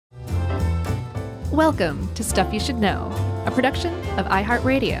Welcome to Stuff You Should Know, a production of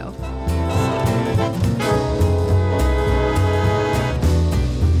iHeartRadio.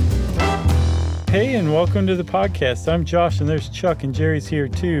 Hey, and welcome to the podcast. I'm Josh, and there's Chuck, and Jerry's here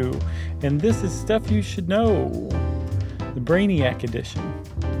too. And this is Stuff You Should Know, the Brainiac edition.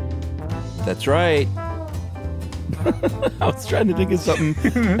 That's right. I was trying to think of something,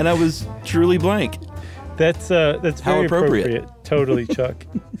 and I was truly blank. That's very appropriate. Totally, Chuck.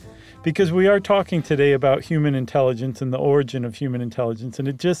 Because we are talking today about human intelligence and the origin of human intelligence, and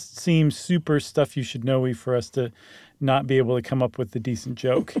it just seems super Stuff You Should Know-y for us to not be able to come up with a decent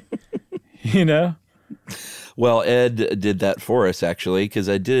joke. You know? Well, Ed did that for us, actually, because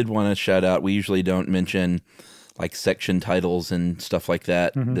I did want to shout out, we usually don't mention like section titles and stuff like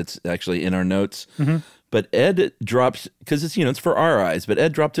that. That's actually in our notes. But Ed dropped, because it's for our eyes, but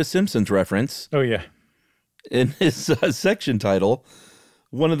Ed dropped a Simpsons reference. Oh, yeah. In his section title,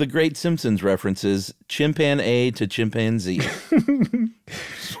 one of the great Simpsons references, Chimpan-A to Chimpanzee.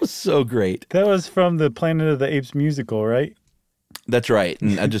 This was so great. That was from the Planet of the Apes musical, right? That's right.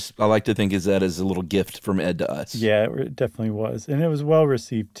 And I like to think of that as a little gift from Ed to us. Yeah, it definitely was. And it was well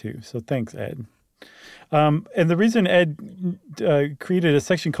received too. So thanks, Ed. And the reason Ed created a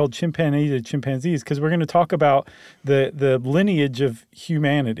section called Chimpan-A to Chimpanzee is because we're going to talk about the lineage of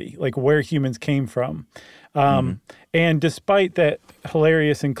humanity, like where humans came from. And despite that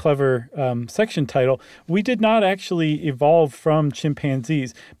hilarious and clever section title, we did not actually evolve from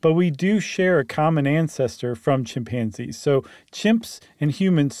chimpanzees, but we do share a common ancestor from chimpanzees. So chimps and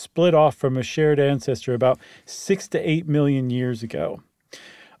humans split off from a shared ancestor about 6 to 8 million years ago.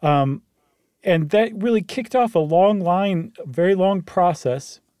 And that really kicked off a very long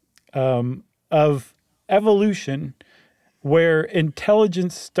process of evolution where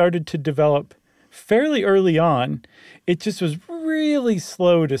intelligence started to develop fairly early on. It just was really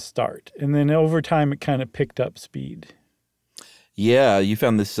slow to start. And then over time, it kind of picked up speed. Yeah, you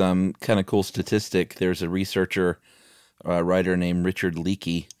found this kind of cool statistic. There's a researcher, writer named Richard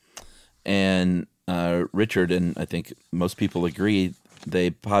Leakey. And Richard, and I think most people agree,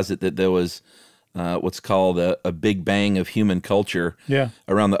 they posit that there was what's called a big bang of human culture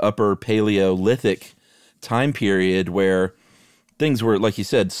around the upper Paleolithic time period where things were, like you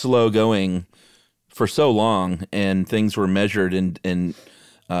said, slow going for so long, and things were measured in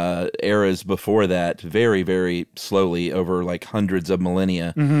eras before that very, very slowly over like hundreds of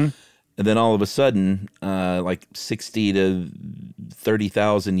millennia. And then all of a sudden, like 60 to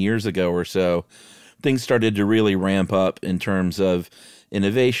 30,000 years ago or so, things started to really ramp up in terms of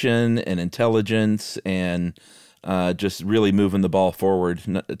innovation and intelligence and just really moving the ball forward,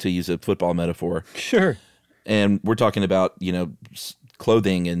 to use a football metaphor. Sure. And we're talking about,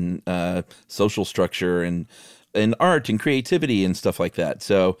 clothing and social structure and art and creativity and stuff like that.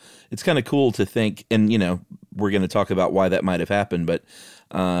 So it's kind of cool to think, and, we're going to talk about why that might have happened, but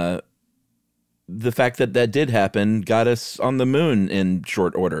the fact that that did happen got us on the moon in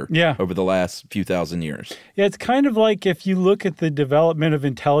short order over the last few thousand years. Yeah, it's kind of like if you look at the development of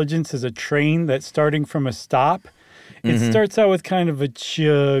intelligence as a train that's starting from a stop. It starts out with kind of a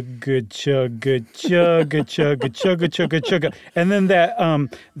chug, chug, chug, chug, chug, chug, chug, and then that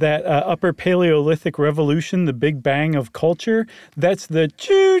upper Paleolithic revolution, the Big Bang of culture, that's the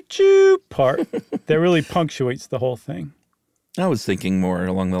choo-choo part that really punctuates the whole thing. I was thinking more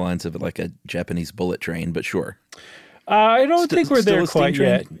along the lines of like a Japanese bullet train, but sure. I don't think we're there quite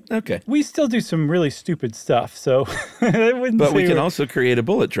yet. Okay. We still do some really stupid stuff, so I wouldn't But say we can also create a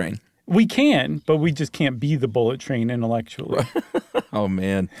bullet train. We can, but we just can't be the bullet train intellectually. Oh,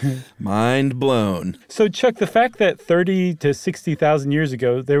 man. Mind blown. So, Chuck, the fact that 30 to 60,000 years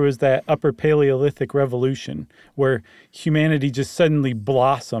ago, there was that upper Paleolithic revolution where humanity just suddenly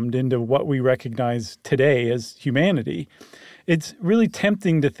blossomed into what we recognize today as humanity, it's really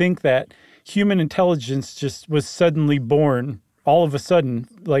tempting to think that human intelligence just was suddenly born all of a sudden,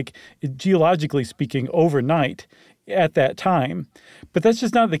 like geologically speaking, overnight at that time. But that's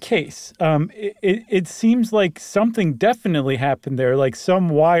just not the case. It seems like something definitely happened there, like some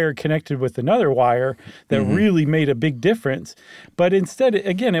wire connected with another wire that really made a big difference. But instead,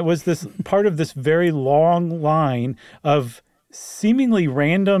 again, it was this part of this very long line of seemingly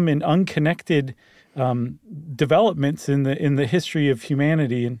random and unconnected developments in the history of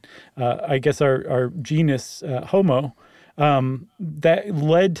humanity and I guess our genus Homo. That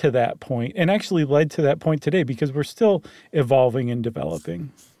led to that point, and actually led to that point today because we're still evolving and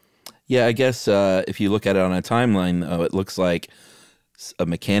developing. Yeah, I guess if you look at it on a timeline, though, it looks like a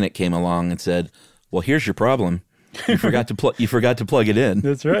mechanic came along and said, "Well, here's your problem. You forgot to plug it in."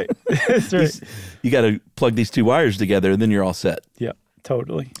 That's right. That's right. You got to plug these two wires together, and then you're all set. Yeah,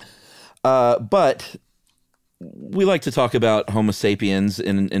 totally. But we like to talk about Homo sapiens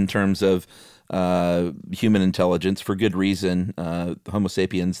in terms of human intelligence for good reason. Homo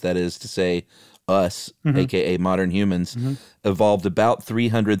sapiens, that is to say, us, aka modern humans, evolved about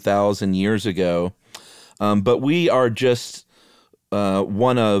 300,000 years ago. But we are just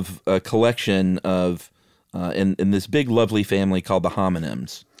one of a collection of in this big lovely family called the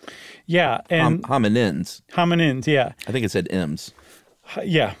homonyms. Yeah, and hominins. Hominins, yeah. I think it said M's.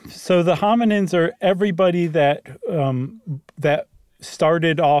 Yeah. So the hominins are everybody that that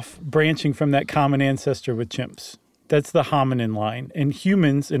started off branching from that common ancestor with chimps. That's the hominin line. And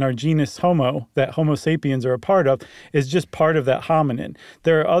humans in our genus Homo, that Homo sapiens are a part of, is just part of that hominin.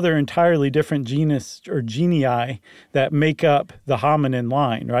 There are other entirely different genus or genii that make up the hominin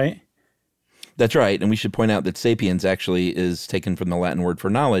line, right? That's right. And we should point out that sapiens actually is taken from the Latin word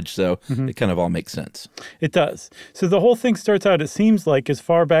for knowledge, so it kind of all makes sense. It does. So the whole thing starts out, it seems like, as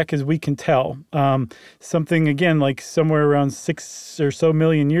far back as we can tell, something, again, like somewhere around 6 or so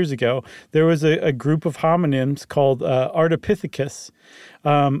million years ago, there was a group of hominins called Ardipithecus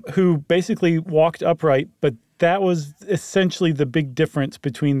who basically walked upright, but that was essentially the big difference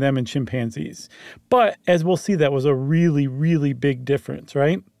between them and chimpanzees. But as we'll see, that was a really, really big difference,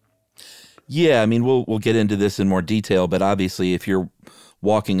 right? Yeah, I mean, we'll get into this in more detail, but obviously if you're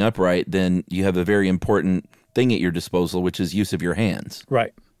walking upright, then you have a very important thing at your disposal, which is use of your hands.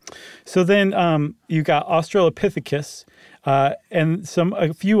 Right. So then you got Australopithecus and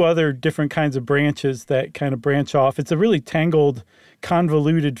a few other different kinds of branches that kind of branch off. It's a really tangled,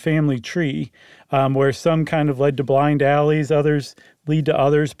 convoluted family tree where some kind of led to blind alleys, others lead to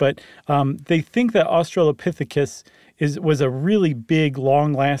others, but they think that Australopithecus was a really big,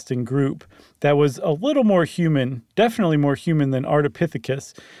 long-lasting group that was a little more human, definitely more human than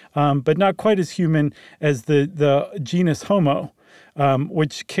Ardipithecus, but not quite as human as the genus Homo,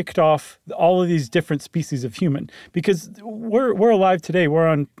 which kicked off all of these different species of human. Because we're alive today. We're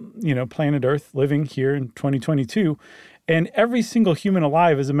on, planet Earth, living here in 2022, and every single human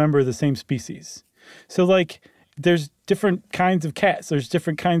alive is a member of the same species. So, there's different kinds of cats. There's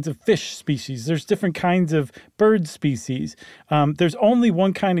different kinds of fish species. There's different kinds of bird species. There's only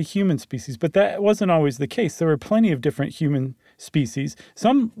one kind of human species, but that wasn't always the case. There were plenty of different human species,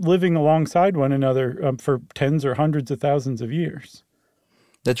 some living alongside one another for tens or hundreds of thousands of years.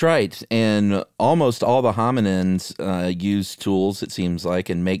 That's right. And almost all the hominins use tools, it seems like,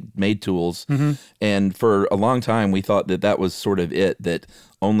 and made tools. And for a long time, we thought that was sort of it, that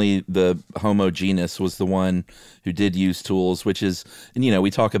only the Homo genus was the one who did use tools, which is, and we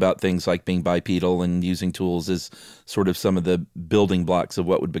talk about things like being bipedal and using tools as sort of some of the building blocks of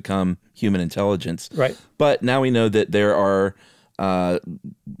what would become human intelligence. Right. But now we know that there are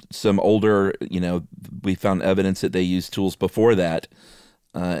some older, we found evidence that they used tools before that.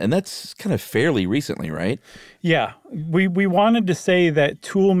 And that's kind of fairly recently, right? Yeah. We wanted to say that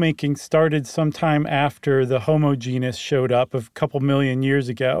tool making started sometime after the Homo genus showed up a couple million years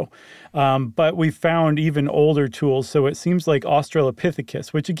ago. But we found even older tools. So it seems like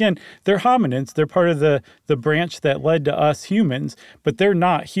Australopithecus, which again, they're hominins. They're part of the branch that led to us humans, but they're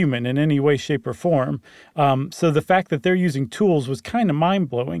not human in any way, shape, or form. So the fact that they're using tools was kind of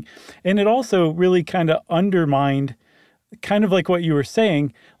mind-blowing. And it also really kind of undermined, kind of like what you were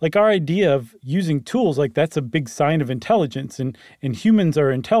saying, like our idea of using tools, like that's a big sign of intelligence, and humans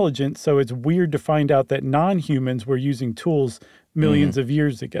are intelligent, so it's weird to find out that non-humans were using tools millions of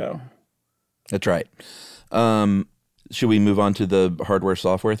years ago. That's right. Should we move on to the hardware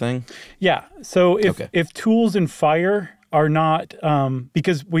software thing? Yeah. So if tools and fire are not,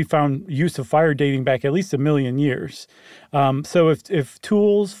 because we found use of fire dating back at least 1 million years. So if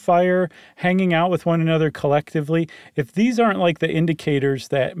tools, fire, hanging out with one another collectively, if these aren't like the indicators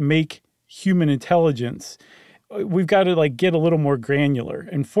that make human intelligence, we've got to get a little more granular.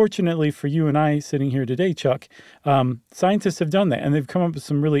 And fortunately for you and I sitting here today, Chuck, scientists have done that, and they've come up with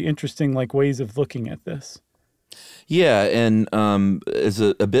some really interesting ways of looking at this. Yeah, and as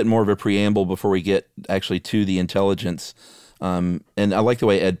a bit more of a preamble before we get actually to the intelligence, and I like the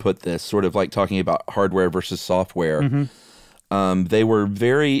way Ed put this, sort of like talking about hardware versus software. They were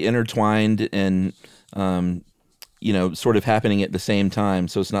very intertwined and, sort of happening at the same time.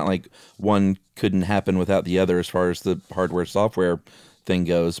 So it's not like one couldn't happen without the other as far as the hardware-software thing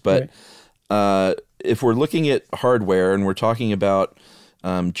goes. But if we're looking at hardware and we're talking about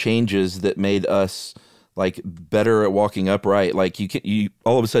changes that made us better at walking upright, you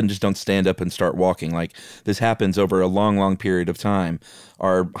all of a sudden just don't stand up and start walking. This happens over a long period of time.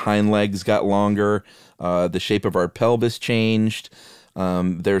 Our hind legs got longer. The shape of our pelvis changed.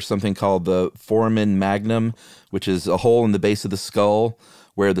 There's something called the foramen magnum, which is a hole in the base of the skull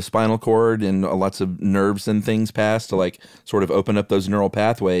where the spinal cord and lots of nerves and things pass to like sort of open up those neural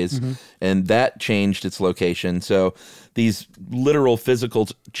pathways, and that changed its location. So these literal physical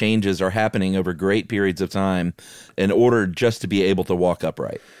changes are happening over great periods of time in order just to be able to walk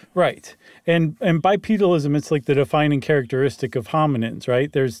upright. Right. And bipedalism, it's like the defining characteristic of hominins,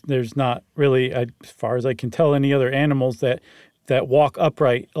 right? There's not really, as far as I can tell, any other animals that walk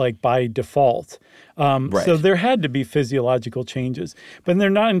upright like by default. Right. So there had to be physiological changes, but they're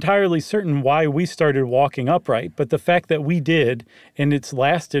not entirely certain why we started walking upright. But the fact that we did, and it's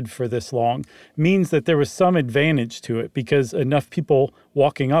lasted for this long, means that there was some advantage to it because enough people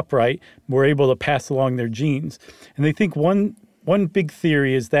walking upright were able to pass along their genes. And they think one big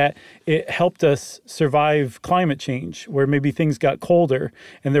theory is that it helped us survive climate change, where maybe things got colder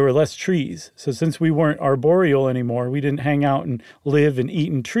and there were less trees. So since we weren't arboreal anymore, we didn't hang out and live and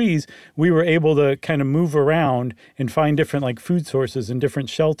eat in trees, we were able to kind of move around and find different like food sources and different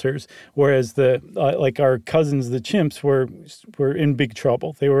shelters, whereas like our cousins, the chimps, were in big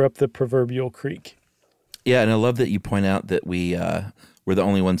trouble. They were up the proverbial creek. Yeah, and I love that you point out that we're the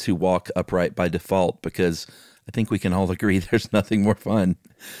only ones who walk upright by default, because I think we can all agree there's nothing more fun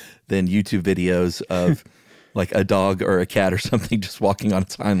than YouTube videos of like a dog or a cat or something just walking on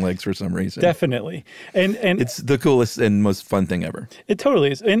its hind legs for some reason. Definitely. And it's the coolest and most fun thing ever. It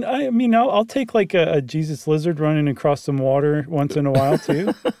totally is. And I mean, I'll take like a Jesus lizard running across some water once in a while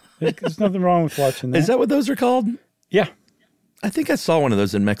too. There's nothing wrong with watching that. Is that what those are called? Yeah. I think I saw one of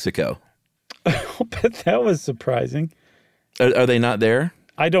those in Mexico. But that was surprising. Are they not there?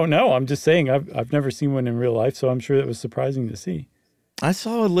 I don't know. I'm just saying I've never seen one in real life, so I'm sure it was surprising to see. I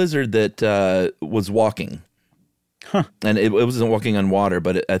saw a lizard that was walking. Huh. And it wasn't walking on water,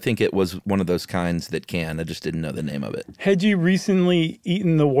 but I think it was one of those kinds that can. I just didn't know the name of it. Had you recently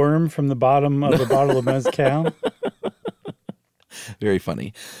eaten the worm from the bottom of a bottle of mezcal? Very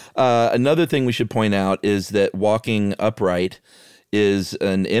funny. Another thing we should point out is that walking upright is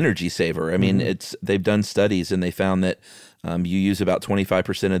an energy saver. I mean, they've done studies and they found that you use about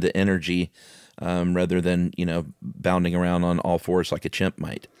 25% of the energy rather than, bounding around on all fours like a chimp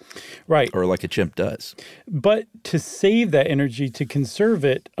might. Right. Or like a chimp does. But to save that energy, to conserve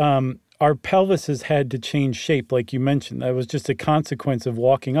it, our pelvis has had to change shape, like you mentioned. That was just a consequence of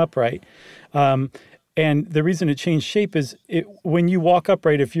walking upright. And the reason it changed shape is when you walk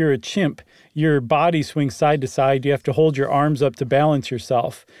upright, if you're a chimp, your body swings side to side. You have to hold your arms up to balance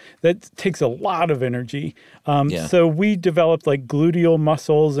yourself. That takes a lot of energy. So we developed like gluteal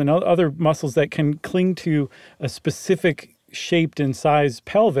muscles and other muscles that can cling to a specific shaped and sized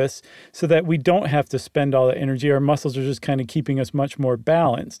pelvis so that we don't have to spend all that energy. Our muscles are just kind of keeping us much more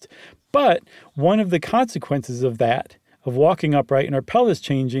balanced. But one of the consequences of that, of walking upright and our pelvis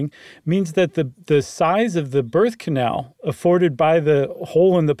changing, means that the size of the birth canal afforded by the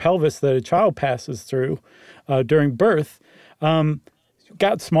hole in the pelvis that a child passes through during birth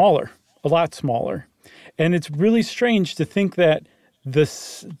got smaller, a lot smaller. And it's really strange to think that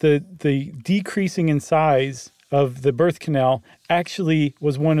the decreasing in size of the birth canal actually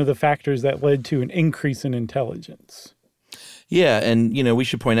was one of the factors that led to an increase in intelligence. Yeah, and we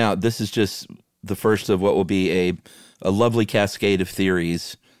should point out this is just the first of what will be a lovely cascade of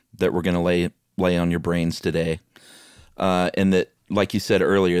theories that we're going to lay on your brains today. And that, like you said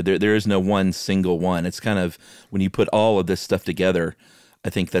earlier, there is no one single one. It's kind of, when you put all of this stuff together, I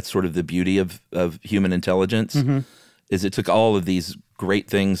think that's sort of the beauty of human intelligence, is it took all of these great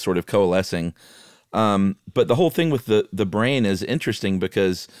things sort of coalescing. But the whole thing with the brain is interesting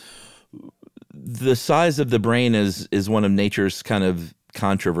because the size of the brain is one of nature's kind of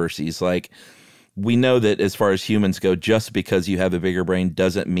controversies. Like, we know that as far as humans go, just because you have a bigger brain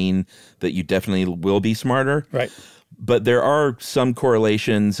doesn't mean that you definitely will be smarter. Right. But there are some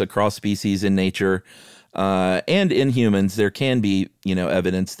correlations across species in nature. And in humans, there can be,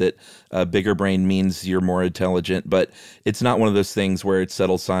 evidence that a bigger brain means you're more intelligent, but it's not one of those things where it's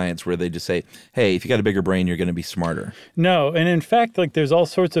settled science where they just say, hey, if you got a bigger brain, you're going to be smarter. No, and in fact, like there's all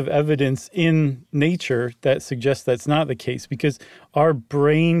sorts of evidence in nature that suggests that's not the case, because our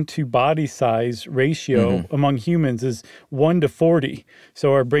brain to body size ratio among humans is 1:40.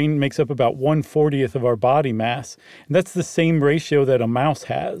 So our brain makes up about 1/40th of our body mass. And that's the same ratio that a mouse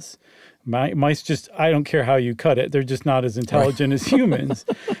has. Mice just, I don't care how you cut it, they're just not as intelligent as humans.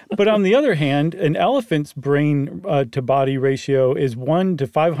 But on the other hand, an elephant's brain to body ratio is 1 to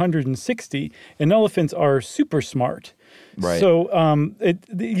 560, and elephants are super smart. Right. So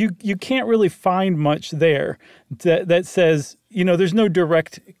you can't really find much there that says, there's no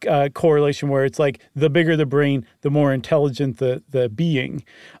direct correlation where it's like the bigger the brain, the more intelligent the being.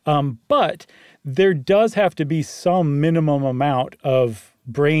 But there does have to be some minimum amount of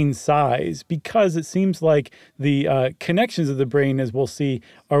brain size, because it seems like the connections of the brain, as we'll see,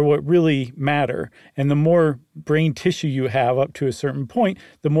 are what really matter. And the more brain tissue you have up to a certain point,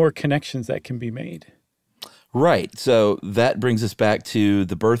 the more connections that can be made. Right. So that brings us back to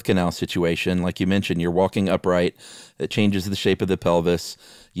the birth canal situation. Like you mentioned, you're walking upright. It changes the shape of the pelvis.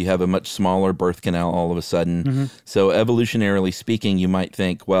 You have a much smaller birth canal all of a sudden. So evolutionarily speaking, you might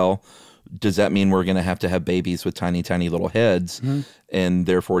think, well, does that mean we're going to have babies with tiny, tiny little heads and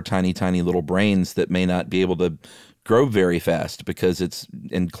therefore tiny, tiny little brains that may not be able to grow very fast because it's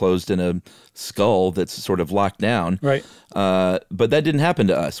enclosed in a skull that's sort of locked down? Right. But that didn't happen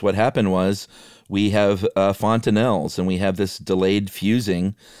to us. What happened was we have fontanelles, and we have this delayed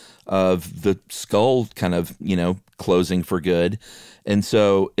fusing of the skull kind of, closing for good. And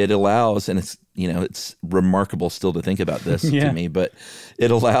so it allows, and it's remarkable still to think about this to me, but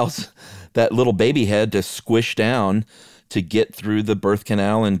it allows that little baby head to squish down to get through the birth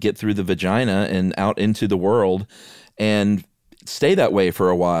canal and get through the vagina and out into the world and stay that way for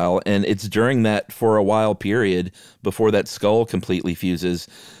a while. And it's during that for a while period before that skull completely fuses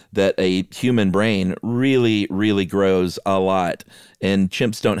that a human brain really, really grows a lot. And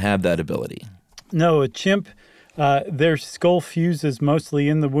chimps don't have that ability. No, a chimp, their skull fuses mostly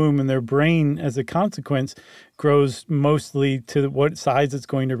in the womb, and their brain, as a consequence, grows mostly to what size it's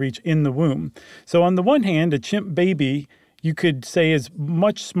going to reach in the womb. So on the one hand, a chimp baby, you could say, is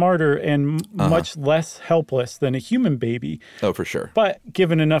much smarter and much less helpless than a human baby. Oh, for sure. But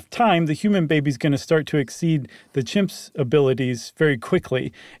given enough time, the human baby's going to start to exceed the chimp's abilities very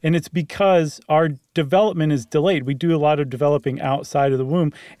quickly. And it's because our development is delayed. We do a lot of developing outside of the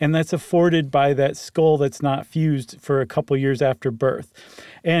womb, and that's afforded by that skull that's not fused for a couple years after birth.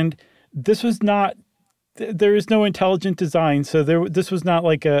 And this was not... There is no intelligent design, so this was not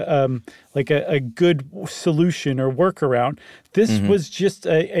like a good solution or workaround. This was just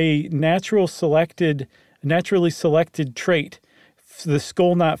a naturally selected trait, the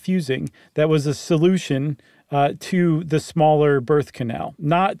skull not fusing, that was a solution to the smaller birth canal.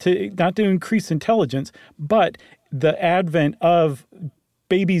 Not to increase intelligence, but the advent of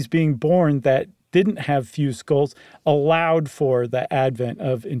babies being born that didn't have fused skulls allowed for the advent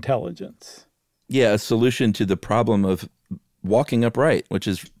of intelligence. Yeah, a solution to the problem of walking upright, which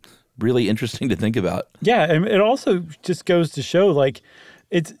is really interesting to think about. Yeah, and it also just goes to show,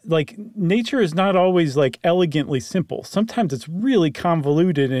 it's like nature is not always elegantly simple. Sometimes it's really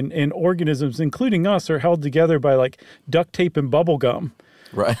convoluted, and organisms, including us, are held together by duct tape and bubble gum.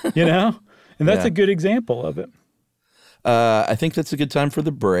 Right. And that's a good example of it. I think that's a good time for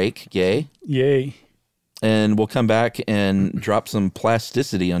the break. Yay. Yay. And we'll come back and drop some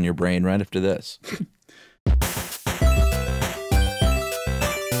plasticity on your brain right after this.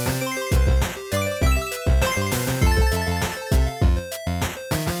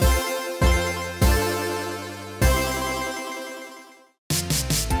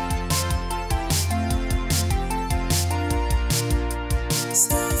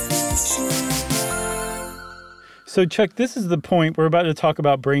 So, Chuck, this is the point. We're about to talk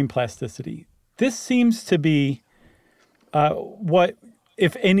about brain plasticity. This seems to be what,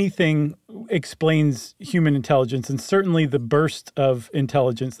 if anything, explains human intelligence, and certainly the burst of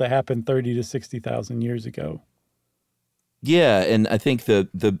intelligence that happened 30 to 60,000 years ago. Yeah, and I think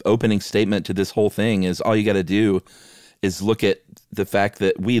the opening statement to this whole thing is all you got to do is look at the fact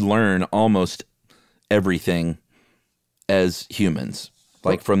that we learn almost everything as humans.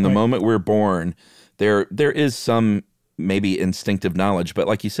 From the moment we're born, there is some maybe instinctive knowledge, but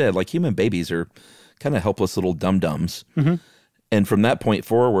like you said, human babies are kind of helpless little dum-dums. And from that point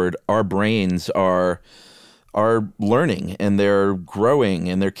forward, our brains are learning, and they're growing,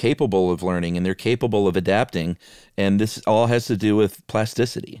 and they're capable of learning, and they're capable of adapting. And this all has to do with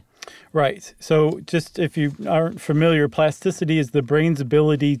plasticity. Right. So just if you aren't familiar, plasticity is the brain's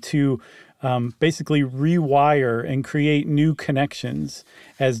ability to basically rewire and create new connections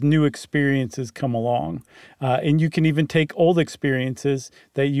as new experiences come along. And you can even take old experiences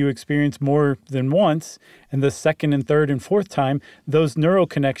that you experience more than once, and the second and third and fourth time, those neural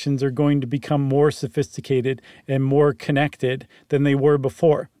connections are going to become more sophisticated and more connected than they were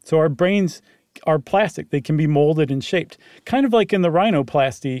before. So our brains are plastic. They can be molded and shaped, kind of like in the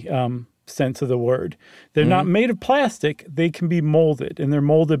rhinoplasty sense of the word. They're not made of plastic. They can be molded, and they're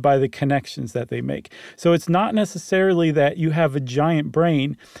molded by the connections that they make. So it's not necessarily that you have a giant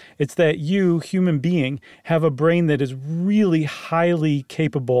brain. It's that you, human being, have a brain that is really highly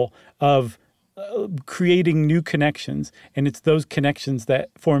capable of creating new connections, and it's those connections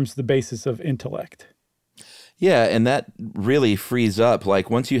that forms the basis of intellect. Yeah, and that really frees up.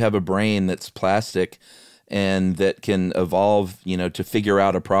 Once you have a brain that's plastic and that can evolve, to figure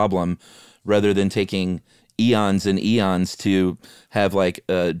out a problem rather than taking eons and eons to have like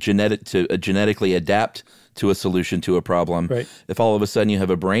genetically adapt to a solution to a problem. Right. If all of a sudden you have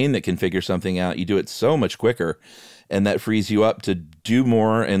a brain that can figure something out, you do it so much quicker, and that frees you up to do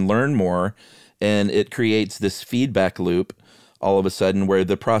more and learn more, and it creates this feedback loop all of a sudden where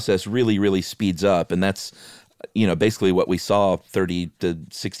the process really, really speeds up, and that's basically what we saw 30 to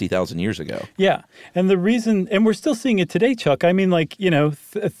 60,000 years ago. Yeah. And the reason, and we're still seeing it today, Chuck, I mean,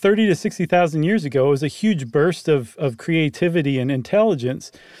 30 to 60,000 years ago, it was a huge burst of creativity and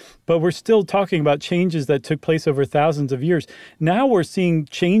intelligence, but we're still talking about changes that took place over thousands of years. Now we're seeing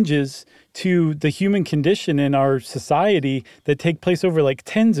changes to the human condition in our society that take place over like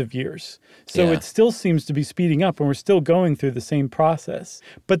tens of years. So Yeah. it still seems to be speeding up, and we're still going through the same process.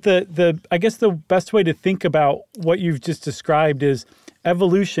 But I guess the best way to think about what you've just described is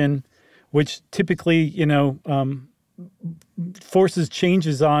evolution, which typically, forces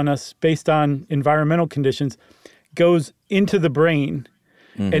changes on us based on environmental conditions, goes into the brain.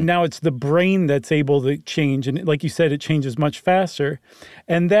 Mm-hmm. And now it's the brain that's able to change. And like you said, it changes much faster.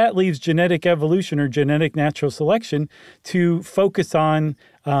 And that leaves genetic evolution or genetic natural selection to focus on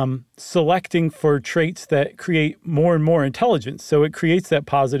selecting for traits that create more and more intelligence. So it creates that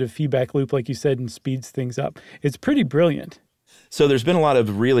positive feedback loop, like you said, and speeds things up. It's pretty brilliant. So there's been a lot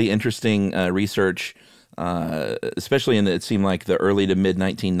of really interesting research, especially it seemed like the early to mid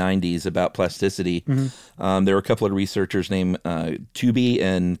 1990s about plasticity. Mm-hmm. There were a couple of researchers named Tooby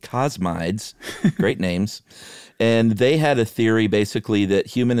and Cosmides, great names, and they had a theory basically that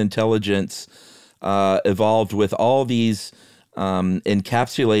human intelligence evolved with all these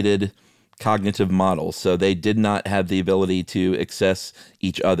encapsulated cognitive models. So they did not have the ability to access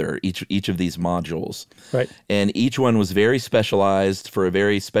each other, each of these modules. Right. And each one was very specialized for a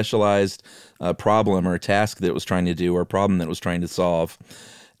very specialized problem or task that it was trying to do or problem that it was trying to solve.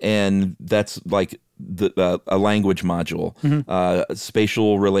 And that's like a language module, mm-hmm.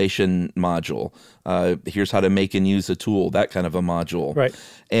 Spatial relation module. Here's how to make and use a tool, that kind of a module. Right.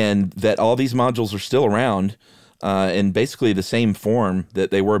 And that all these modules are still around in basically the same form that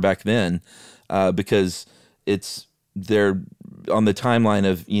they were back then, because they're on the timeline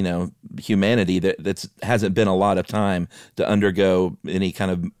of humanity that hasn't been a lot of time to undergo any kind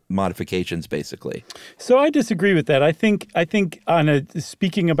of modifications, basically. So I disagree with that. I think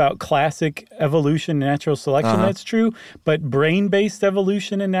speaking about classic evolution and natural selection, Uh-huh. that's true. But brain-based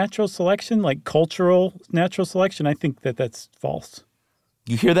evolution and natural selection, like cultural natural selection, I think that's false.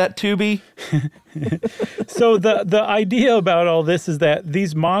 You hear that, Tooby? So the idea about all this is that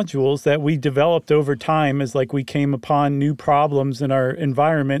these modules that we developed over time as like we came upon new problems in our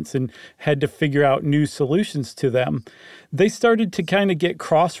environments and had to figure out new solutions to them, they started to kind of get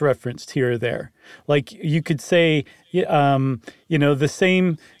cross-referenced here or there. Like you could say, the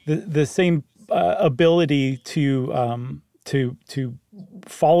same ability to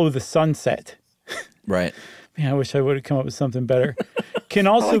follow the sunset. Right. Man, I wish I would have come up with something better. Can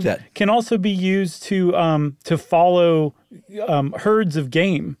also be used to follow herds of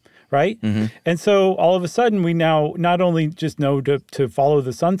game, right? Mm-hmm. And so all of a sudden we now not only just know to follow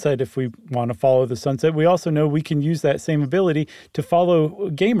the sunset if we want to follow the sunset, we also know we can use that same ability to follow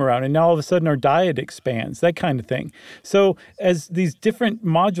game around. And now all of a sudden our diet expands, that kind of thing. So as these different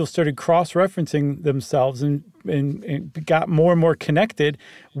modules started cross-referencing themselves and got more and more connected,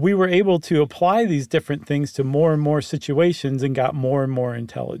 we were able to apply these different things to more and more situations and got more and more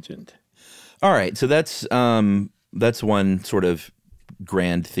intelligent. All right. So that's one sort of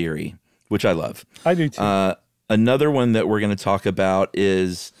grand theory, which I love. I do too. Another one that we're going to talk about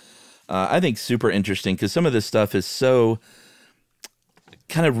is, I think, super interesting because some of this stuff is so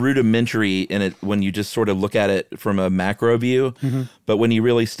kind of rudimentary in it when you just sort of look at it from a macro view. Mm-hmm. But when you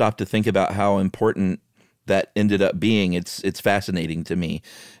really stop to think about how important that ended up being, it's fascinating to me.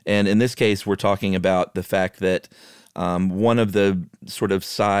 And in this case, we're talking about the fact that one of the sort of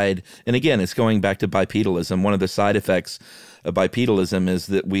side, and again, it's going back to bipedalism. One of the side effects of bipedalism is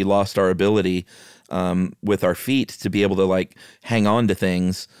that we lost our ability with our feet to be able to like hang on to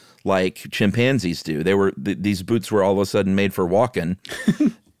things like chimpanzees do. These boots were all of a sudden made for walking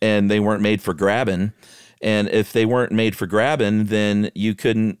and they weren't made for grabbing. And if they weren't made for grabbing, then you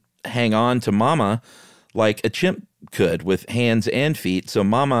couldn't hang on to mama like a chimp could with hands and feet. So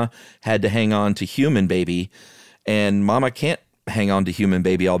mama had to hang on to human baby, and mama can't hang on to human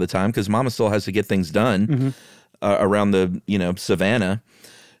baby all the time because mama still has to get things done. Mm-hmm. Around the savannah.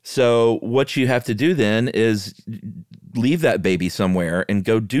 So what you have to do then is leave that baby somewhere and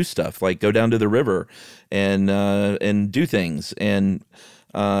go do stuff, like go down to the river and do things. And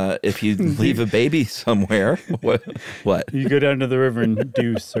If you leave a baby somewhere, what? You go down to the river and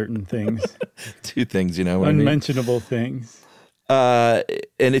do certain things. Two things, you know what I mean? Unmentionable things. And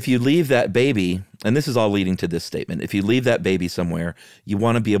if you leave that baby, and this is all leading to this statement, if you leave that baby somewhere, you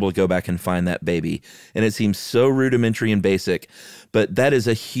want to be able to go back and find that baby. And it seems so rudimentary and basic, but that is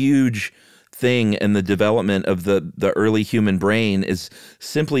a huge thing in the development of the early human brain, is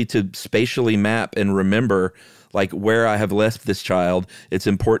simply to spatially map and remember, like, where I have left this child. It's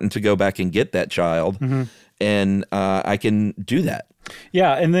important to go back and get that child. And I can do that.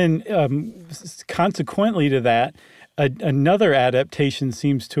 Yeah. And then consequently to that, another adaptation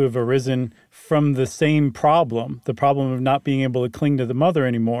seems to have arisen from the same problem, the problem of not being able to cling to the mother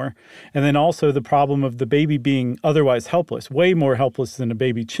anymore, and then also the problem of the baby being otherwise helpless, way more helpless than a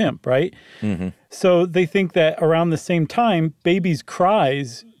baby chimp, right? So they think that around the same time, babies'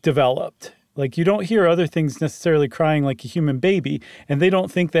 cries developed. Like, you don't hear other things necessarily crying like a human baby, and they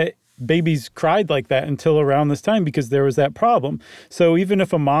don't think that babies cried like that until around this time because there was that problem. So even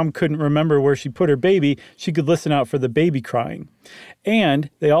if a mom couldn't remember where she put her baby, she could listen out for the baby crying. And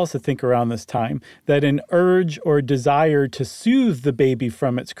they also think around this time that an urge or desire to soothe the baby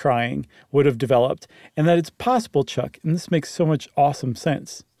from its crying would have developed, and that it's possible, Chuck, and this makes so much awesome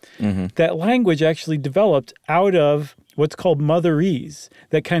sense, that language actually developed out of what's called motherese,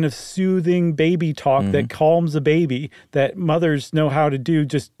 that kind of soothing baby talk that calms a baby that mothers know how to do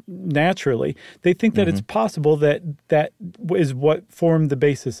just naturally. They think that it's possible that that is what formed the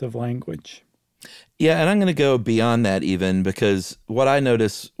basis of language. Yeah, and I'm going to go beyond that even, because what I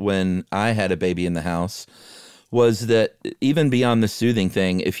noticed when I had a baby in the house was that even beyond the soothing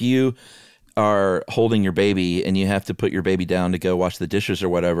thing, if you are holding your baby and you have to put your baby down to go wash the dishes or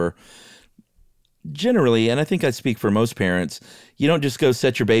whatever, generally, and I think I speak for most parents, you don't just go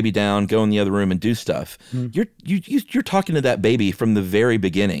set your baby down, go in the other room and do stuff. You're talking to that baby from the very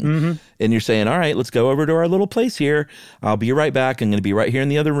beginning, and you're saying, all right, let's go over to our little place here. I'll be right back. I'm going to be right here in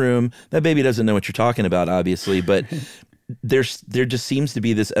the other room. That baby doesn't know what you're talking about, obviously, but there just seems to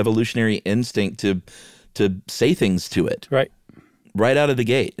be this evolutionary instinct to say things to it. Right out of the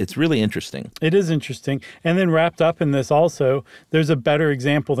gate. It's really interesting. It is interesting. And then wrapped up in this also, there's a better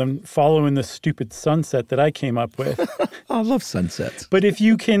example than following the stupid sunset that I came up with. I love sunsets. But if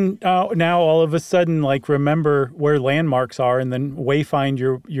you can now all of a sudden, like, remember where landmarks are and then wayfind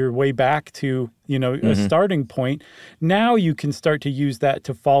your way back to, you know, a starting point, now you can start to use that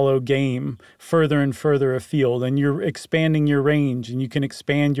to follow game further and further afield, and you're expanding your range and you can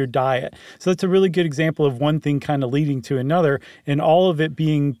expand your diet. So that's a really good example of one thing kind of leading to another, and all of it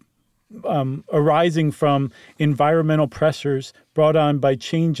being arising from environmental pressures brought on by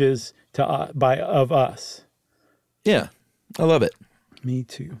changes of us. Yeah, I love it. Me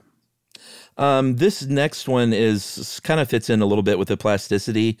too. This next one kind of fits in a little bit with the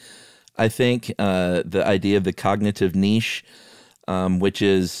plasticity. I think the idea of the cognitive niche, which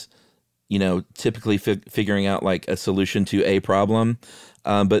is, you know, typically figuring out like a solution to a problem.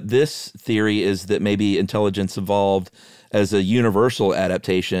 But this theory is that maybe intelligence evolved as a universal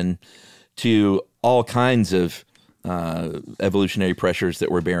adaptation to all kinds of evolutionary pressures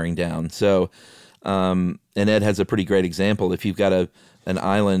that we're bearing down. So, and Ed has a pretty great example. If you've got an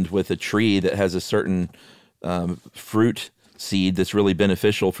island with a tree that has a certain fruit seed that's really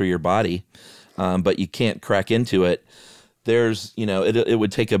beneficial for your body, but you can't crack into it, there's, you know, it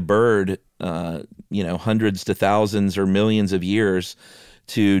would take a bird, you know, hundreds to thousands or millions of years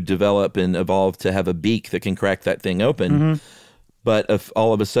to develop and evolve to have a beak that can crack that thing open. But if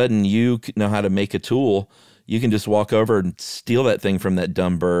all of a sudden you know how to make a tool, you can just walk over and steal that thing from that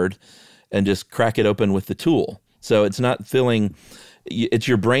dumb bird and just crack it open with the tool. So it's not filling, it's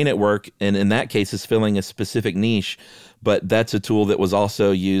your brain at work, and in that case it's filling a specific niche, but that's a tool that was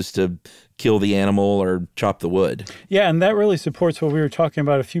also used to kill the animal or chop the wood. Yeah, and that really supports what we were talking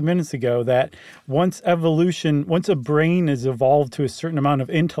about a few minutes ago, that once a brain is evolved to a certain amount of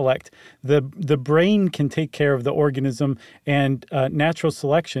intellect, the brain can take care of the organism, and natural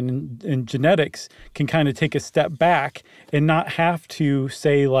selection and genetics can kind of take a step back and not have to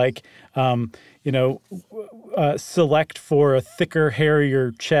say, like, select for a thicker,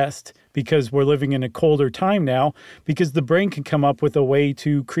 hairier chest because we're living in a colder time now, because the brain can come up with a way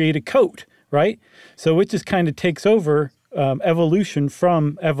to create a coat, right? So it just kind of takes over evolution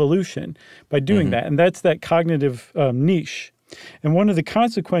from evolution by doing that. And that's that cognitive niche. And one of the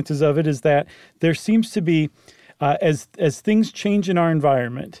consequences of it is that there seems to be, as things change in our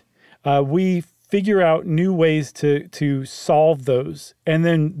environment, we figure out new ways to solve those. And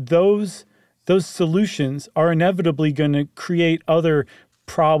then those solutions are inevitably going to create other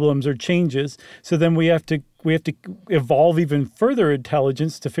problems or changes. So then we have to evolve even further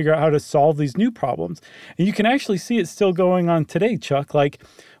intelligence to figure out how to solve these new problems. And you can actually see it still going on today, Chuck. Like,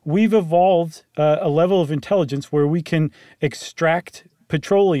 we've evolved a level of intelligence where we can extract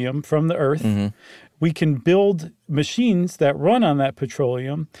petroleum from the earth. Mm-hmm. We can build machines that run on that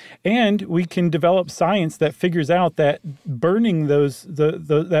petroleum, and we can develop science that figures out that burning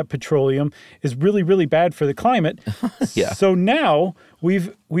that petroleum is really, really bad for the climate. Yeah. So now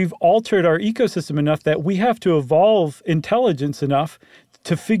we've altered our ecosystem enough that we have to evolve intelligence enough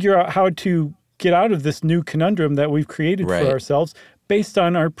to figure out how to get out of this new conundrum that we've created for ourselves based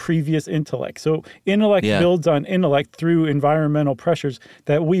on our previous intellect. So intellect builds on intellect through environmental pressures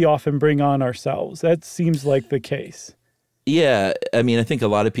that we often bring on ourselves. That seems like the case. Yeah. I mean, I think a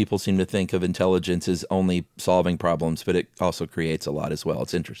lot of people seem to think of intelligence as only solving problems, but it also creates a lot as well.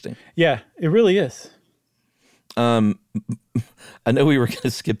 It's interesting. Yeah, it really is. I know we were going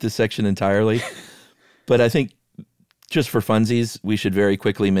to skip this section entirely, but I think just for funsies, we should very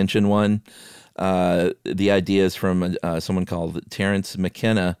quickly mention one. The idea is from someone called Terence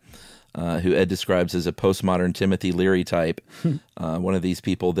McKenna, who Ed describes as a postmodern Timothy Leary type, one of these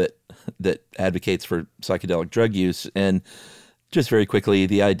people that advocates for psychedelic drug use. And just very quickly,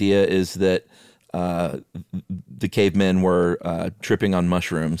 the idea is that the cavemen were tripping on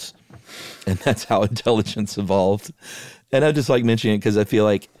mushrooms, and that's how intelligence evolved. And I just like mentioning it because I feel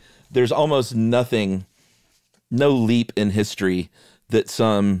like there's almost no leap in history that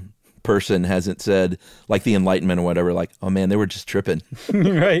some person hasn't said, like the Enlightenment or whatever, like, oh man, they were just tripping.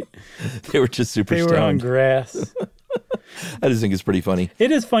 Right. They were just super stoned. They were on grass. I just think it's pretty funny.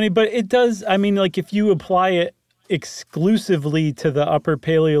 It is funny, but it does, I mean, like, if you apply it exclusively to the Upper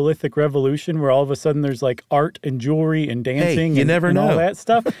Paleolithic Revolution, where all of a sudden there's like art and jewelry and dancing and all that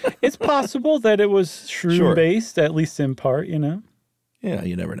stuff, it's possible that it was shroom-based, at least in part, you know? Yeah,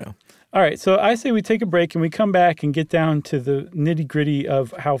 you never know. All right, so I say we take a break and we come back and get down to the nitty-gritty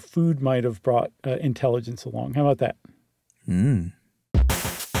of how food might have brought intelligence along. How about that? Mm.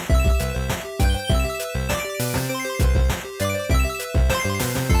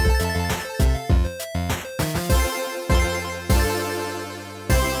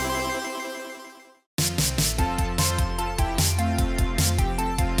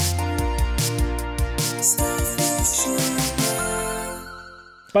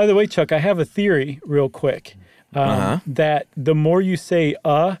 By the way, Chuck, I have a theory real quick, that the more you say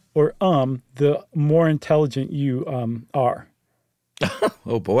or the more intelligent you are.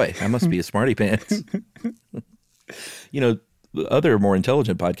 Oh, boy. I must be a smarty pants. You know, other more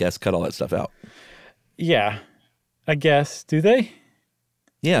intelligent podcasts cut all that stuff out. Yeah, I guess. Do they?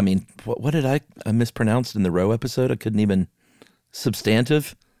 Yeah, I mean, what did I mispronounced in the Roe episode? I couldn't even...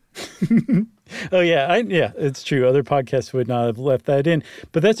 Substantive? Oh, yeah. Yeah, it's true. Other podcasts would not have left that in.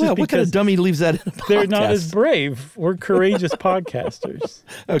 But that's just because... what kind of dummy leaves that in a podcast? They're not as brave. We're courageous podcasters.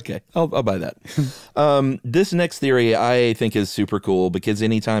 Okay, I'll buy that. This next theory I think is super cool because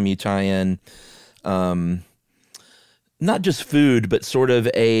anytime you tie in not just food, but sort of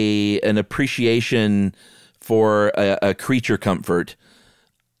an appreciation for a creature comfort,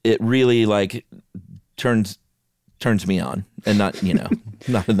 it really like turns me on, and not, you know,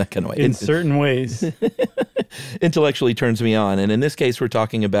 not in that kind of way. In certain ways. Intellectually turns me on. And in this case, we're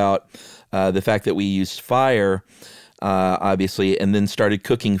talking about the fact that we used fire, obviously, and then started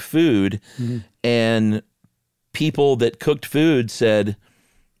cooking food. Mm-hmm. And people that cooked food said,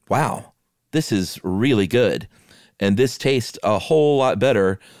 wow, this is really good. And this tastes a whole lot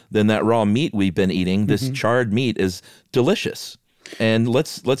better than that raw meat we've been eating. This charred meat is delicious. And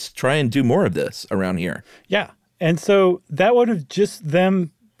let's try and do more of this around here. Yeah. And so that would have just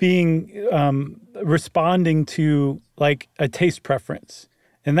them being responding to like a taste preference.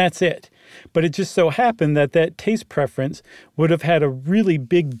 And that's it. But it just so happened that taste preference would have had a really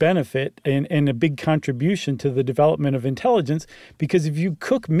big benefit and a big contribution to the development of intelligence, because if you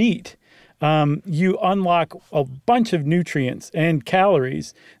cook meat, you unlock a bunch of nutrients and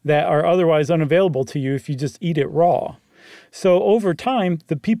calories that are otherwise unavailable to you if you just eat it raw. So over time,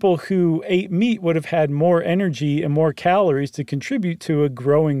 the people who ate meat would have had more energy and more calories to contribute to a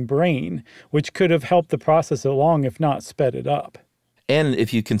growing brain, which could have helped the process along, if not sped it up. And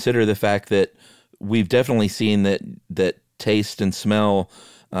if you consider the fact that we've definitely seen that taste and smell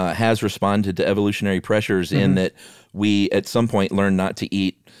has responded to evolutionary pressures, in that we at some point learned not to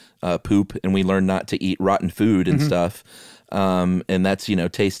eat poop, and we learned not to eat rotten food and stuff. And that's, you know,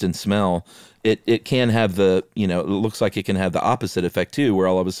 taste and smell. it can have the, it looks like it can have the opposite effect too, where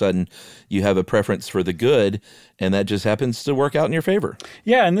all of a sudden you have a preference for the good, and that just happens to work out in your favor.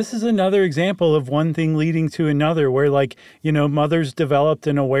 Yeah, and this is another example of one thing leading to another, where mothers developed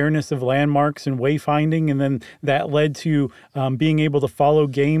an awareness of landmarks and wayfinding, and then that led to being able to follow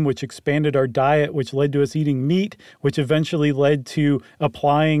game, which expanded our diet, which led to us eating meat, which eventually led to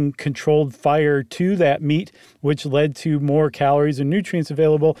applying controlled fire to that meat, which led to more calories and nutrients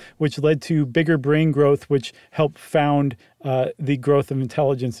available, which led to bigger brain growth, which helped found the growth of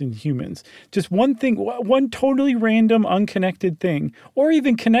intelligence in humans. Just one thing, one totally random, unconnected thing, or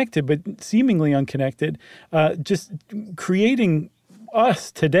even connected, but seemingly unconnected, just creating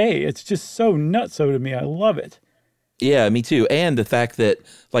us today. It's just so nutso to me. I love it. Yeah, me too. And the fact that,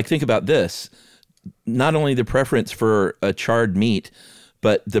 think about this, not only the preference for a charred meat,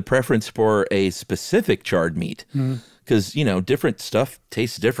 but the preference for a specific charred meat. Because, different stuff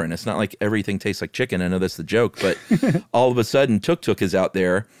tastes different. It's not like everything tastes like chicken. I know that's the joke, but all of a sudden Tuk is out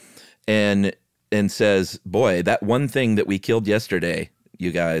there and says, boy, that one thing that we killed yesterday,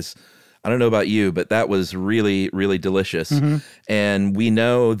 you guys, I don't know about you, but that was really, really delicious. And we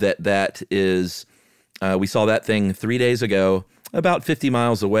know that is, we saw that thing 3 days ago, about 50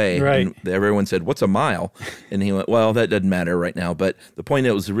 miles away. Right. And everyone said, what's a mile? And he went, well, that doesn't matter right now. But the point,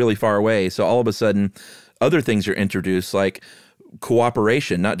 it was really far away. So all of a sudden, other things are introduced, like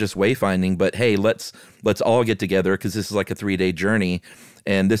cooperation, not just wayfinding, but hey, let's all get together, because this is like a 3-day journey.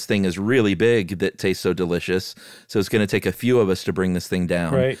 And this thing is really big that tastes so delicious. So it's going to take a few of us to bring this thing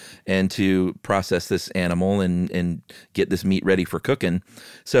down, right, and to process this animal and get this meat ready for cooking.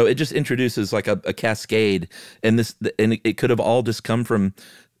 So it just introduces like a cascade. And it could have all just come from,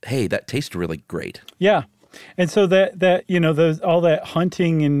 hey, that tastes really great. Yeah. And so that all that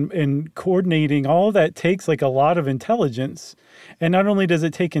hunting and coordinating, all of that takes like a lot of intelligence. And not only does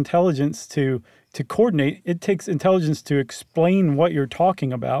it take intelligence to coordinate, it takes intelligence to explain what you're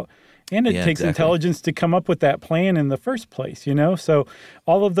talking about. And it takes intelligence to come up with that plan in the first place, So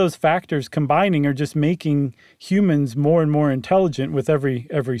all of those factors combining are just making humans more and more intelligent with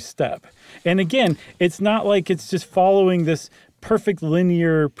every step. And again, it's not like it's just following this perfect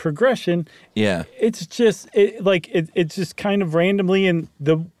linear progression. Yeah. It's just it's just kind of randomly, and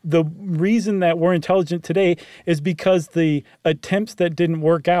the reason that we're intelligent today is because the attempts that didn't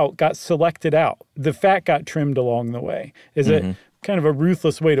work out got selected out. The fat got trimmed along the way. Is it kind of a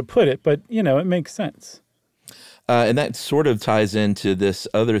ruthless way to put it, but it makes sense. And that sort of ties into this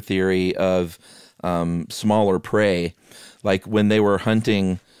other theory of smaller prey. Like when they were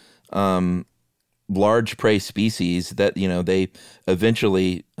hunting large prey species, that they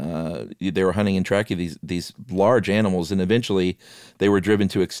eventually they were hunting and tracking these large animals, and eventually they were driven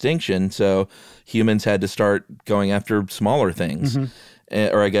to extinction. So humans had to start going after smaller things,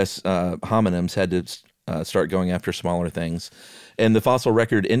 or I guess hominins had to start going after smaller things. And the fossil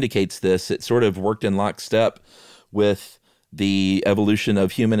record indicates this. It sort of worked in lockstep with the evolution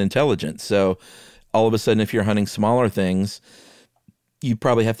of human intelligence. So all of a sudden, if you're hunting smaller things, you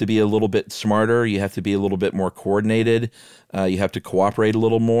probably have to be a little bit smarter. You have to be a little bit more coordinated. You have to cooperate a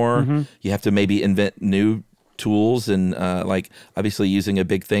little more. You have to maybe invent new tools. And obviously using a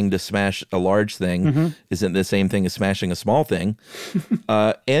big thing to smash a large thing isn't the same thing as smashing a small thing.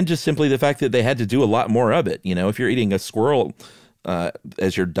 And just simply the fact that they had to do a lot more of it. If you're eating a squirrel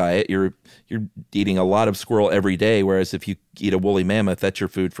as your diet, you're eating a lot of squirrel every day. Whereas if you eat a woolly mammoth, that's your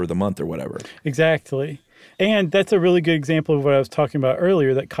food for the month or whatever. Exactly. And that's a really good example of what I was talking about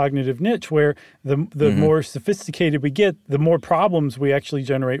earlier, that cognitive niche, where the more sophisticated we get, the more problems we actually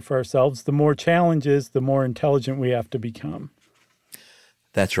generate for ourselves, the more challenges, the more intelligent we have to become.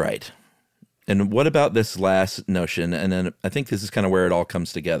 That's right. And what about this last notion? And then I think this is kind of where it all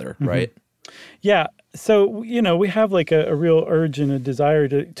comes together, right? Yeah. So, we have like a real urge and a desire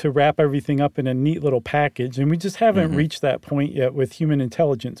to wrap everything up in a neat little package. And we just haven't reached that point yet with human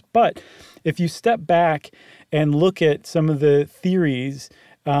intelligence. But if you step back and look at some of the theories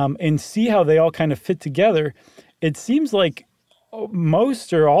and see how they all kind of fit together, it seems like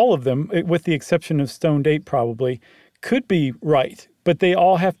most or all of them, with the exception of Stoned Ape probably, could be right. But they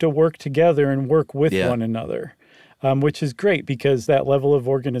all have to work together and work with one another, which is great because that level of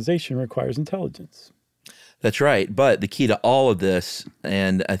organization requires intelligence. That's right. But the key to all of this,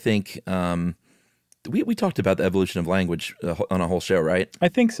 and I think we talked about the evolution of language on a whole show, right? I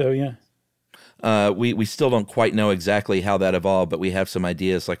think so, yeah. We still don't quite know exactly how that evolved, but we have some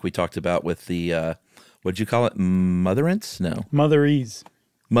ideas, like we talked about with the, what'd you call it? Motherance? No. Motherese.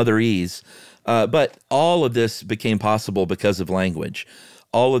 Motherese. But all of this became possible because of language.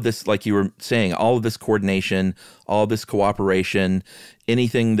 all of this, like you were saying, all of this coordination, all of this cooperation,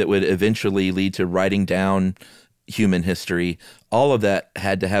 anything that would eventually lead to writing down human history, all of that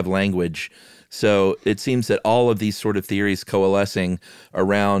had to have language. So it seems that all of these sort of theories coalescing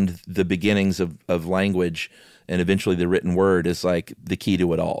around the beginnings of language and eventually the written word is like the key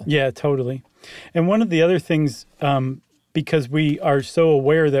to it all. Yeah, totally. And one of the other things, because we are so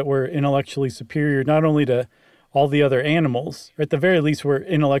aware that we're intellectually superior, not only to all the other animals, or at the very least, we're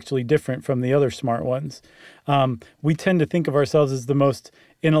intellectually different from the other smart ones. We tend to think of ourselves as the most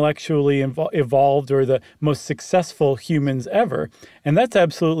intellectually evolved or the most successful humans ever. And that's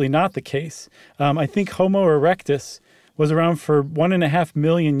absolutely not the case. I think Homo erectus was around for 1.5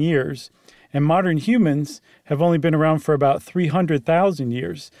 million years, and modern humans have only been around for about 300,000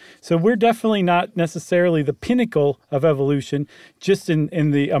 years. So we're definitely not necessarily the pinnacle of evolution, just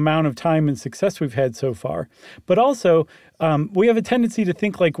in the amount of time and success we've had so far. But also, we have a tendency to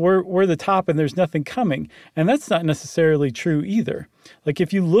think like we're the top and there's nothing coming. And that's not necessarily true either. Like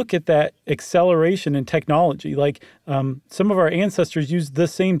if you look at that acceleration in technology, like some of our ancestors used the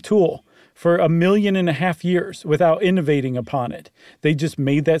same tool for 1.5 million years without innovating upon it. They just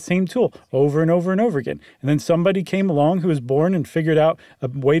made that same tool over and over and over again. And then somebody came along who was born and figured out a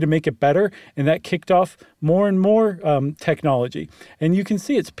way to make it better, and that kicked off more and more technology. And you can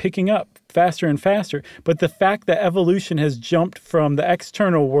see it's picking up faster and faster. But the fact that evolution has jumped from the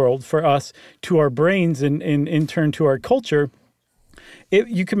external world for us to our brains and in turn to our culture,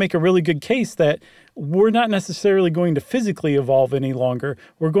 you can make a really good case that we're not necessarily going to physically evolve any longer.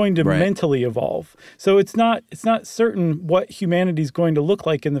 We're going to mentally evolve. So it's not certain what humanity is going to look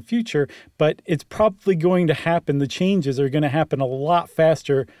like in the future, but it's probably going to happen. The changes are going to happen a lot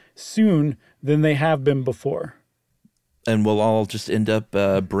faster soon than they have been before. And we'll all just end up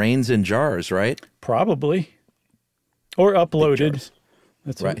brains in jars, right? Probably. Or uploaded.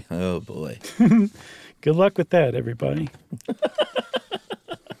 That's right. Oh, boy. Good luck with that, everybody.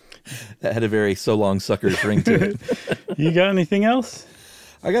 That had a very so long suckers ring to it. You got anything else?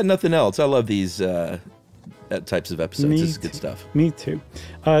 I got nothing else. I love these types of episodes. This is good stuff. Me too.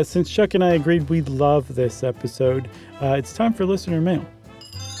 Since Chuck and I agreed we'd love this episode, it's time for listener mail.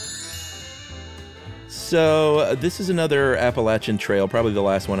 So this is another Appalachian Trail, probably the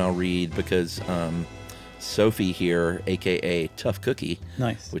last one I'll read because Sophie here, a.k.a. Tough Cookie,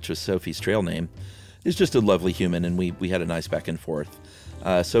 nice, which was Sophie's trail name, is just a lovely human, and we had a nice back and forth.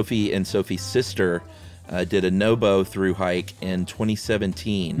 Sophie and Sophie's sister did a no-bow through hike in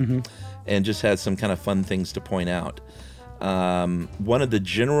 2017 and just had some kind of fun things to point out. One of the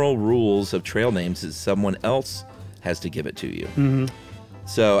general rules of trail names is someone else has to give it to you.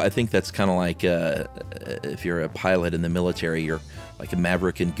 So I think that's kind of like if you're a pilot in the military, you're like a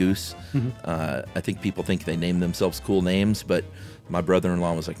maverick and goose. I think people think they name themselves cool names, but my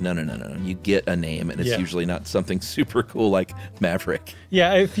brother-in-law was like, no. You get a name, and it's usually not something super cool like Maverick.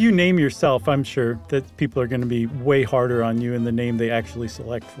 Yeah, if you name yourself, I'm sure that people are going to be way harder on you in the name they actually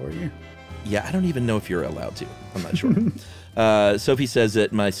select for you. Yeah, I don't even know if you're allowed to. I'm not sure. Sophie says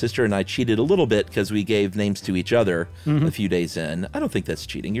that my sister and I cheated a little bit because we gave names to each other a few days in. I don't think that's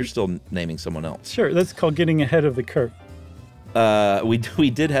cheating. You're still naming someone else. Sure, that's called getting ahead of the curve. We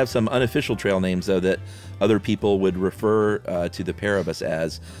did have some unofficial trail names, though, that other people would refer to the pair of us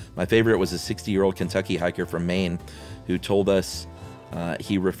as. My favorite was a 60-year-old Kentucky hiker from Maine who told us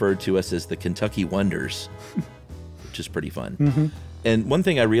he referred to us as the Kentucky Wonders, which is pretty fun. And one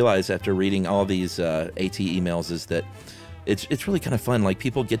thing I realized after reading all these AT emails is that it's really kind of fun. Like,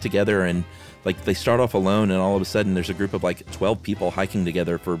 people get together and like they start off alone, and all of a sudden there's a group of like 12 people hiking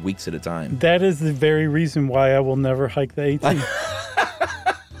together for weeks at a time. That is the very reason why I will never hike the AT.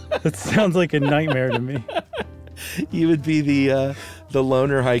 That sounds like a nightmare to me. You would be the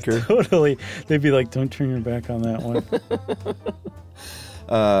loner hiker. Totally. They'd be like, don't turn your back on that one.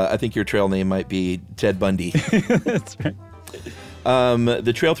 I think your trail name might be Ted Bundy. That's right.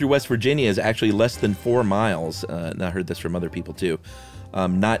 The trail through West Virginia is actually less than 4 miles. And I heard this from other people too.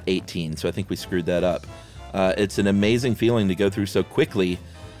 Not 18, so I think we screwed that up. It's an amazing feeling to go through so quickly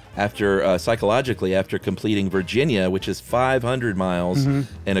after psychologically after completing Virginia, which is 500 miles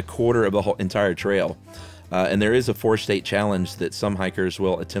and a quarter of the whole entire trail. And there is a 4-state challenge that some hikers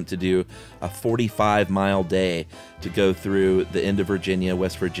will attempt to do a 45-mile day to go through the end of Virginia,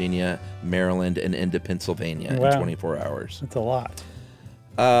 West Virginia, Maryland, and into Pennsylvania in 24 hours. That's a lot.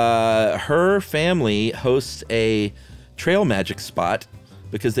 Her family hosts a trail magic spot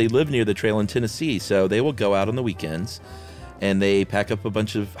because they live near the trail in Tennessee. So they will go out on the weekends and they pack up a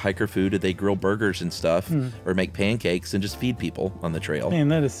bunch of hiker food and they grill burgers and stuff or make pancakes and just feed people on the trail. Man,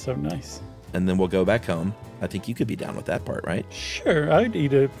 that is so nice. and then we'll go back home. I think you could be down with that part, right? Sure, I'd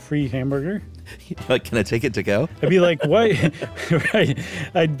eat a free hamburger. Like, can I take it to go? I'd be like, why? Right.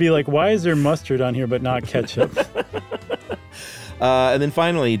 I'd be like, why is there mustard on here but not ketchup? And then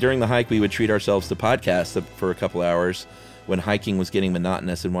finally, during the hike, we would treat ourselves to podcasts for a couple hours when hiking was getting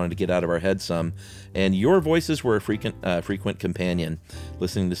monotonous and wanted to get out of our head some. And your voices were a frequent companion.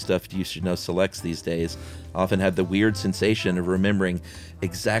 Listening to stuff you should know selects these days, I often have the weird sensation of remembering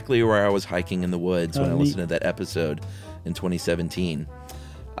exactly where I was hiking in the woods when I listened to that episode in 2017.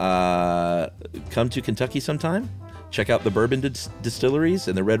 Come to Kentucky sometime. Check out the bourbon distilleries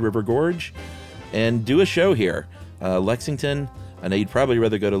and the Red River Gorge, and do a show here. Lexington, I know you'd probably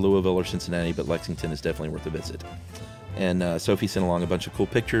rather go to Louisville or Cincinnati, but Lexington is definitely worth a visit. And Sophie sent along a bunch of cool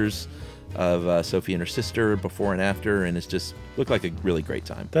pictures of Sophie and her sister before and after, and it's just looked like a really great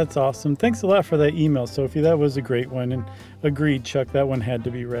time. That's awesome. Thanks a lot for that email, Sophie. That was a great one. And agreed, Chuck, that one had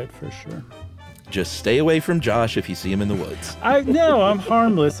to be read for sure. Just stay away from Josh if you see him in the woods. No, I'm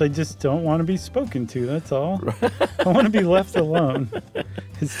harmless. I just don't want to be spoken to. That's all. I want to be left alone.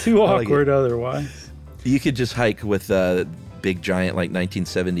 It's too awkward otherwise. You could just hike with big, giant, like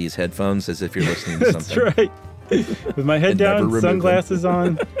 1970s headphones as if you're listening to something. That's right. With my head down, sunglasses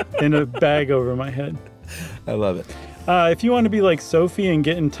on, and a bag over my head. I love it. If you want to be like Sophie and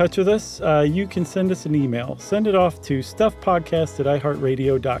get in touch with us, you can send us an email. Send it off to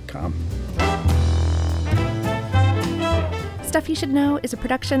stuffpodcast@iheartradio.com. Stuff You Should Know is a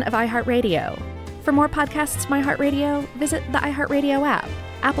production of iHeartRadio. For more podcasts from iHeartRadio, visit the iHeartRadio app,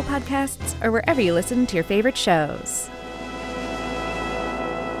 Apple Podcasts, or wherever you listen to your favorite shows.